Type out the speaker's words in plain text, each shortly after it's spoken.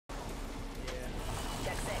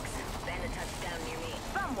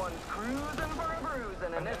Everyone's cruising for a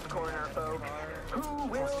bruising in this corner, folks. Who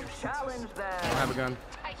will challenge them? I don't have a gun.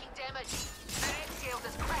 Taking damage. That shield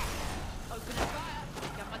is cracked. Open fire.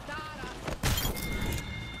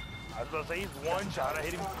 I was about to say, he's one shot. I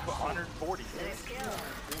hit him 140.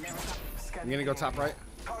 I'm gonna go top right.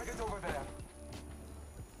 Target over there.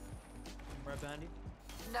 Right behind you.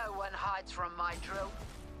 No one hides from my drill.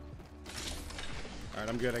 Alright,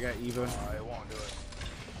 I'm good. I got Eva. I won't do it.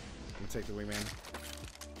 I'm gonna take the wingman.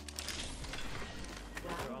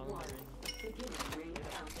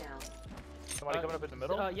 Somebody coming up in the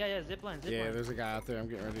middle? Yeah, zipline. Yeah, there's a guy out there. I'm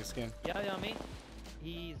getting ready to skin. Yeah, me.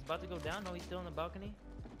 He's about to go down. No, he's still on the balcony.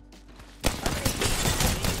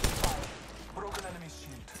 Broken enemy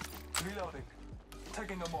shield. Reloading.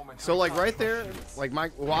 Taking a moment. So like right there, like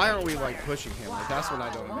Mike, why are we like pushing him? Like that's what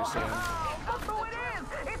I don't understand. That's who it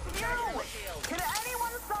is! It's you! Can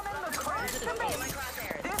anyone summon the courage to me?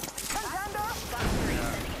 This contender?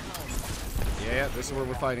 Yeah, this is where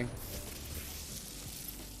we're fighting.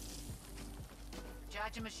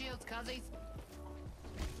 Charging my shields, cuzzies.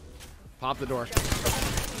 Pop the door.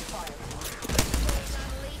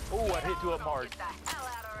 Oh, I hit two of them hard. Get the hell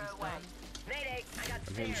out of her way. Mayday, I got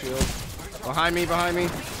I'm hitting shield. Behind me, behind me.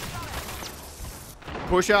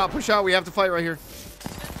 Push out, push out. We have to fight right here.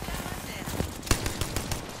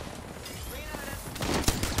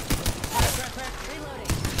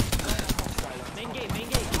 Main gate.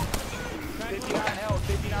 59 health,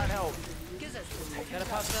 59 health. Got a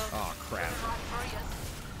pop cell. Oh crap.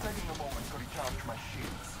 Taking a moment to recharge my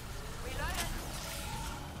shields.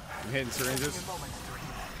 I'm hitting syringes. A moment to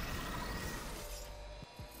heal.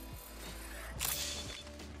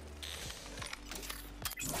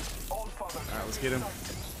 All father. Alright, let's get him.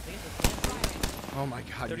 Oh my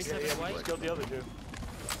god, you 37 white. Killed the other two.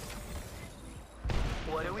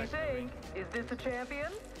 What do we think? Is this a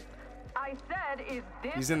champion? I said, is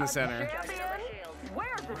this He's in the a center. champion?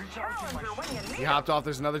 Where's the challenger when you need He him? hopped off.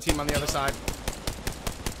 There's another team on the other side.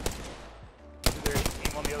 Is there a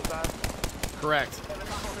team on the other side? Correct.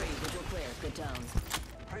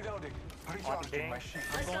 Reloading. Recharging my shield.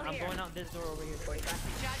 I'm going out this door over here. Charging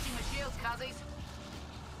my shields, cuzzies.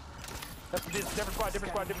 That's different squad,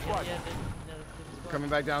 different squad, different squad. Yeah, this is Coming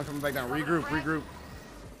back down, coming back down. Regroup, regroup.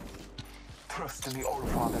 Trust in the All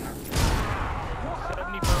Father.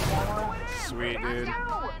 70 per former. Sweet, dude.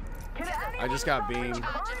 Can I just got beamed.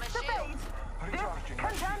 Charging my shields. Recharging my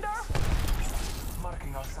contender? shields.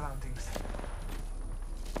 Marking our surroundings.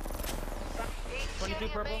 22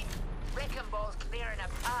 purple. Wrecking balls clearing a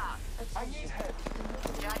path. I need help.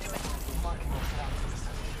 Charging my Marking our surroundings.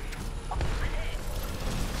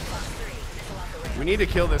 We need to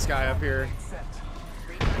kill this guy up here. Set.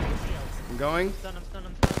 I'm going. I'm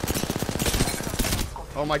stunned.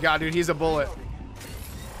 Oh my god, dude, he's a bullet.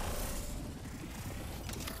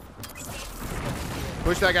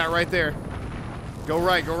 Push that guy right there. Go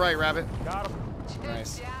right, Rabbit. Got him.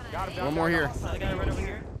 Nice. Got him. One more here. Another guy right over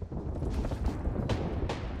here.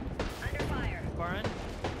 under fire. Far end.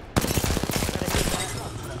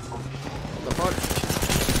 What the fuck?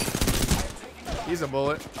 He's a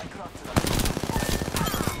bullet.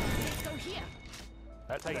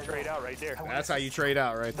 That's how you trade out right there. That's how you trade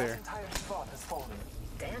out right there. Entire squad has fallen.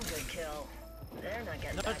 Damn good kill. They're not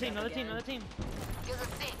getting Another team. Give us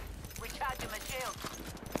a stick. Recharging my shield.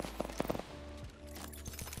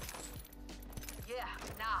 Yeah,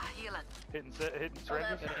 nah, healing. Hitting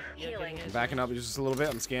syringes. Yeah, getting hit. I'm backing up just a little bit.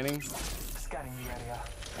 I'm scanning. Scanning the area.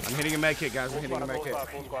 I'm hitting a med kit, guys. We're hitting a med Full kit. squad,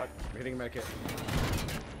 full squad. We're hitting a med kit.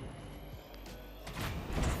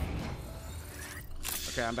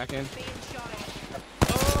 Okay, I'm back in. Being shot at.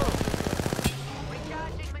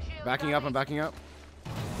 Recharging my shield. Backing up, I'm backing up.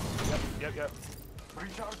 Yep.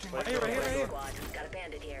 Recharging Right my here, Right here. Squad, got a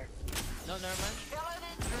bandit here. No, never mind. Killing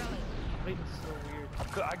and drilling. Wait, this is so weird.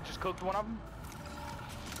 I just cooked one of them.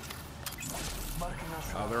 marking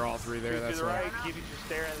our Oh, they're all three there. To That's the why. right, keep you just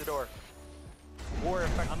staring at the door. Or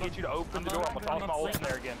if I can get you to open the door, I'm gonna toss my ult in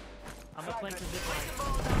there again. I'm gonna plant the zip line.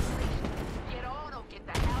 Get on or get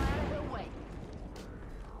the hell out of the way.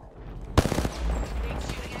 Big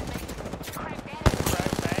shooting at me. Crack that.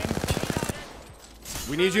 Crack, bang.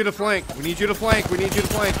 We need you to flank. We need you to flank. We need you to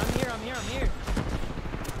flank. I'm here.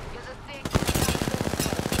 Gives a stick.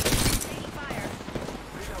 Taking fire.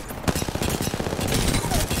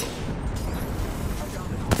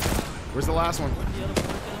 Where's the last one? The other one.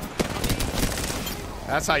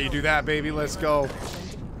 That's how you do that, baby. Let's go.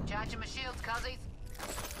 Charging my shields, cuzzies.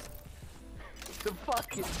 The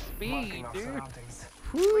fucking speed, marking our dude. surroundings.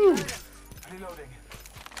 Woo. Reloading.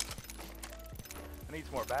 I need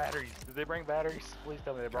some more batteries. Did they bring batteries? Please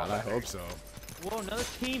tell me they brought God, I batteries. hope so. Whoa, another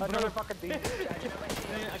team, bro. Another fucking team. I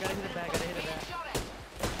gotta hit it back,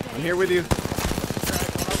 I'm here with you.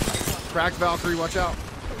 Cracked Valkyrie, watch out.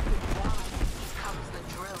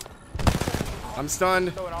 I'm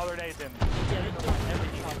stunned. Throwing all their nades in. Yeah, they're throwing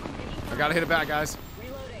everything. I gotta hit it back, guys.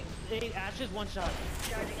 Hey, Ashes, one shot.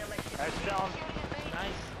 Ash down.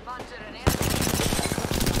 Nice.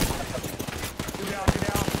 Two down.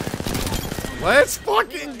 Let's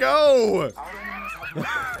fucking go.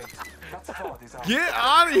 That's far this out. Get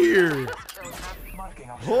out of here. Marking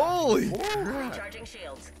up. Holy crap. Charging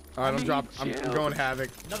shields. All right, I'm going Havoc.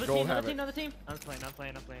 Another Gold team, Havoc. another team. I'm playing.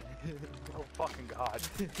 Oh fucking god.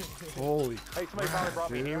 Holy Hey, somebody finally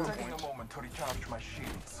brought me dude. here. Taking a moment to recharge my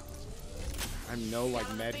shields. I have no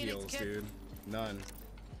like med heals, dude. None.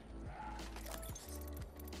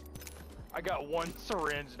 I got one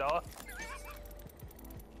syringe, dog.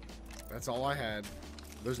 That's all I had.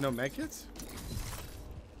 There's no med kits?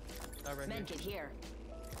 Right here. Medkit here.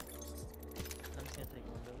 I'm just gonna take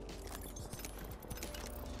one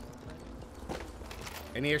though.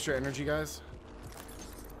 Any extra energy, guys?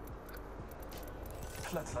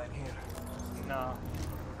 Flatline here. No. All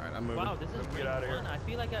right, I'm moving. Wow, this is Get really outta here. fun. I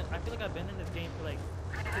feel like I've been in this game for like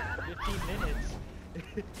 15 minutes.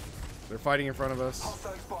 They're fighting in front of us.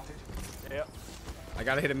 Hostile spotted. Yep. I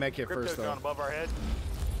gotta hit a med kit Crypto first, though. drone above our head.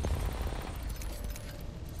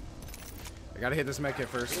 I gotta hit this med kit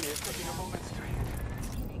first. Taking a moment to heal.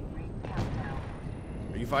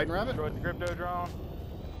 Are you fighting, Rabbit? Destroyed the crypto drone.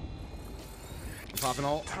 Popping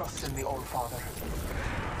ult. Trust in the All Father.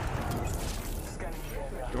 Scanning the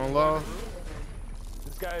area. Going low.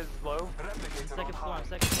 This guy is low. Replicator on Second floor, high.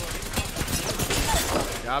 second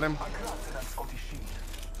floor. Got him. I crafted an Scotty shield.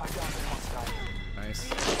 I got the hostile. Nice.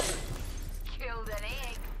 Killed an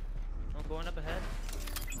egg. I'm going up ahead.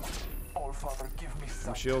 All Father, give me I'm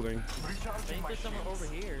sight. shielding. I Recharging think my there's someone shields.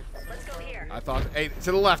 over here. Let's go here. I thought. Hey,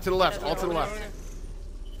 to the left, all to the left.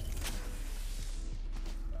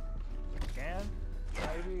 Can?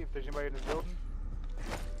 Maybe, if there's anybody in this building.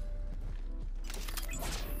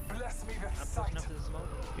 Bless me with I'm sight. pushing up to the smoke.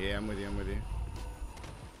 Yeah, I'm with you. I'm with you.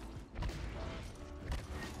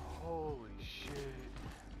 Holy shit.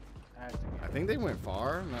 That's I think they went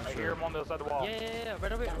far. I'm not I hear sure. him on the other side of the wall. Yeah,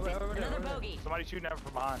 right over here. Right over there. Another Right there. bogey. Somebody shooting at him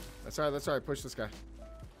from behind. That's all right. That's all right. Push this guy.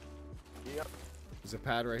 Yep. There's a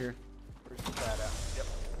pad right here. Where's the pad at? Yep.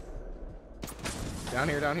 Down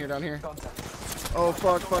here. Down here. Down here. Contact. Oh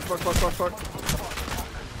fuck! Fuck! Fuck! Fuck! Fuck! Fuck!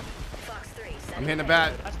 Fox 3. I'm hitting a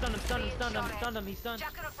bat. I stunned him, stunned him, stunned him, stunned him. He's stunned.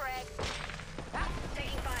 Chucking a frag. Ah,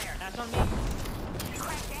 taking fire. Ash on me.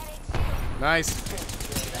 Crack that. Nice.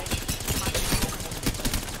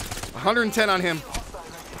 110 on him.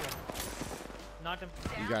 Knocked him.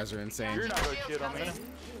 You guys are insane. You're not gonna shit on me.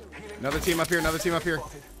 Another team up here. Another team up here.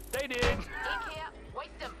 They did. Take care.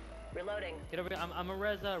 Waste them. Reloading. Get over here. I'm a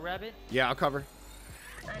res rabbit. Yeah, I'll cover.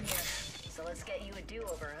 I'm here. So let's get you a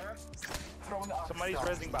do-over, huh? Throw an arc Somebody's star.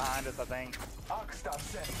 resing behind us, I think. Arc star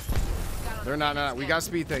sent. They're not. We got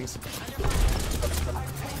speed things.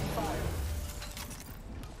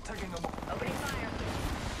 Taking a moment. Opening fire.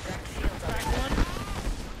 Crack shields on. Crack one.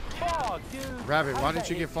 Oh, dude. Rabbit, why didn't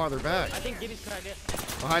you get farther back? I think Gibby's cracked it.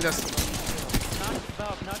 Behind us. Knock the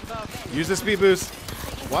valve, knock the valve. Use the speed boost.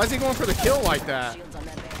 Why is he going for the kill like that? Shields on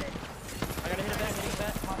that bandit. I gotta hit it back, hit it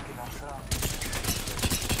back. Marking our surroundings.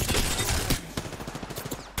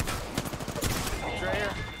 Dreyer.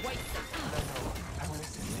 I'm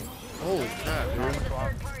listening. Holy crap, dude.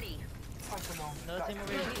 Third party. Fight along. Another team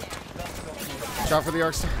over here. Shot for the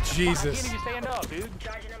arc star. Can't Jesus. even stand up, dude.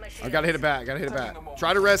 Charging on my shield. I gotta hit it back. Gotta hit it back.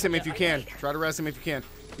 Try to res him if you can. Try to res him if you can.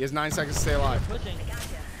 He has 9 seconds to stay alive. Pushing. Gotcha.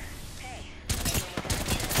 Hey.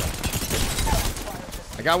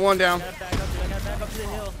 I got one down. I gotta back up to the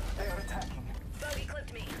hill. They are attacking. Bogey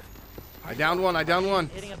clipped me. I downed one. I downed one.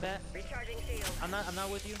 Hitting a bat. Recharging shield. I'm not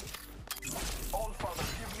with you. All Father,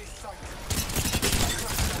 give me sight.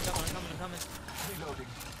 I'm coming. Reloading.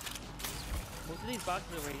 Most of these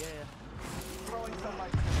boxes are right, yeah. Throwing some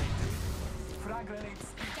light grenades. Frag grenades.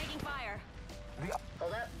 Taking fire. The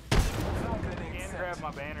Hold up. frag grenades Can sent. grab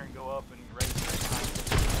my banner and go up and raise it.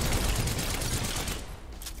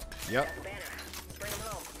 Yep. Got the banner. Bring him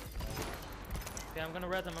home. Okay, I'm gonna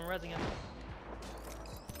res him. I'm resing him.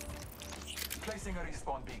 Placing a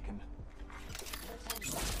respawn beacon.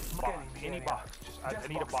 Box. Scanning the Any area. box. Just, I Death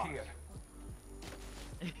need a box. here.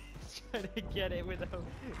 He's trying to get it without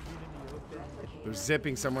needing the open. They're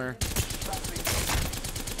zipping somewhere.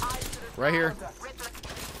 Right here. Box 3. I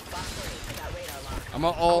got radar lock. I'm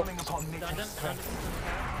on ult. Calling upon Stunned nature's him.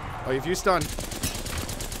 strength. Oh, if you stun.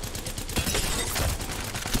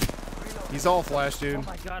 He's all flash, dude. Oh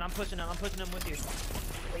my god, I'm pushing him with you.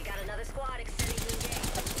 We got another squad extending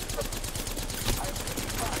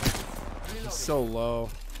so low.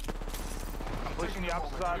 I'm pushing the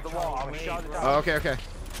opposite side of the wall. I'm gonna shot the top. Oh, okay, okay.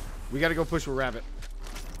 We gotta go push with Rabbit.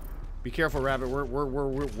 Be careful, Rabbit.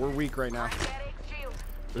 We're weak right now.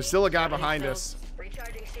 There's still a guy behind us.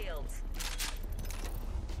 Recharging shields.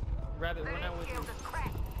 Rabbit, we're not with you.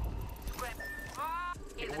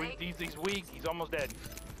 He's weak. He's almost dead.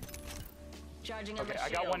 Charging Okay, I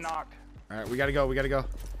got one knocked. All right, we gotta go. We gotta go.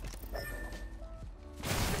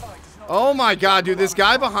 Oh my God, dude! This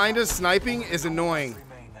guy behind us sniping is annoying.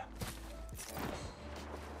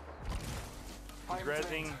 He's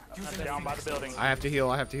rezzing down by the building. I have to heal.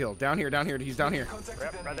 I have to heal. Down here. Down here. He's down here.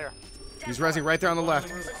 Yep, right there. He's rezzing right there on the left.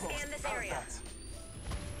 Scan this area.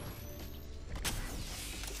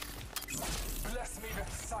 Bless me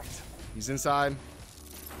with sight. He's inside.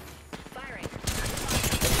 Firing.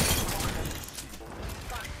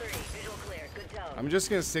 Fox 3, visual clear. Good tone. I'm just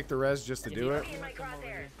gonna stick the res just to do it. In my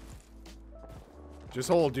crosshairs. Just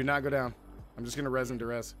hold. Do not go down. I'm just gonna res him to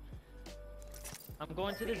res. I'm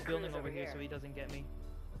going to this building over here so he doesn't get me.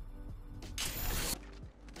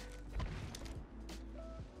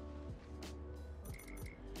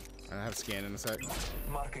 I have scan in a sec.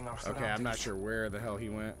 Marking our Okay, I'm not sure where the hell he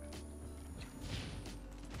went.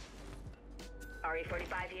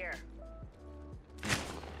 RE45 here.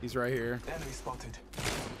 He's right here. Enemy spotted.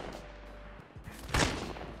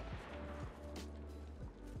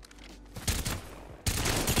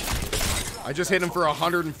 I just hit him for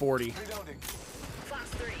 140. Reloading. Fox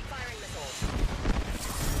 3, firing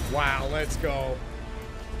missiles. Wow, let's go.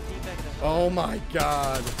 Feedback the hell. Oh my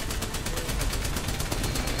God.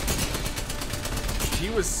 He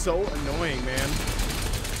was so annoying, man.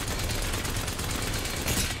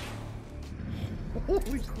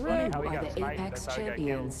 Holy crap. How he By got the sniped, Apex that's how he got killed.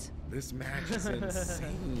 champions. This match is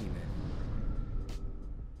insane.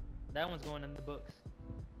 That one's going in the books.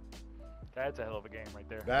 That's a hell of a game right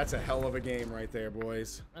there. That's a hell of a game right there,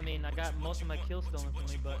 boys. I mean, I got most of my kills stolen from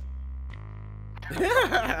me, but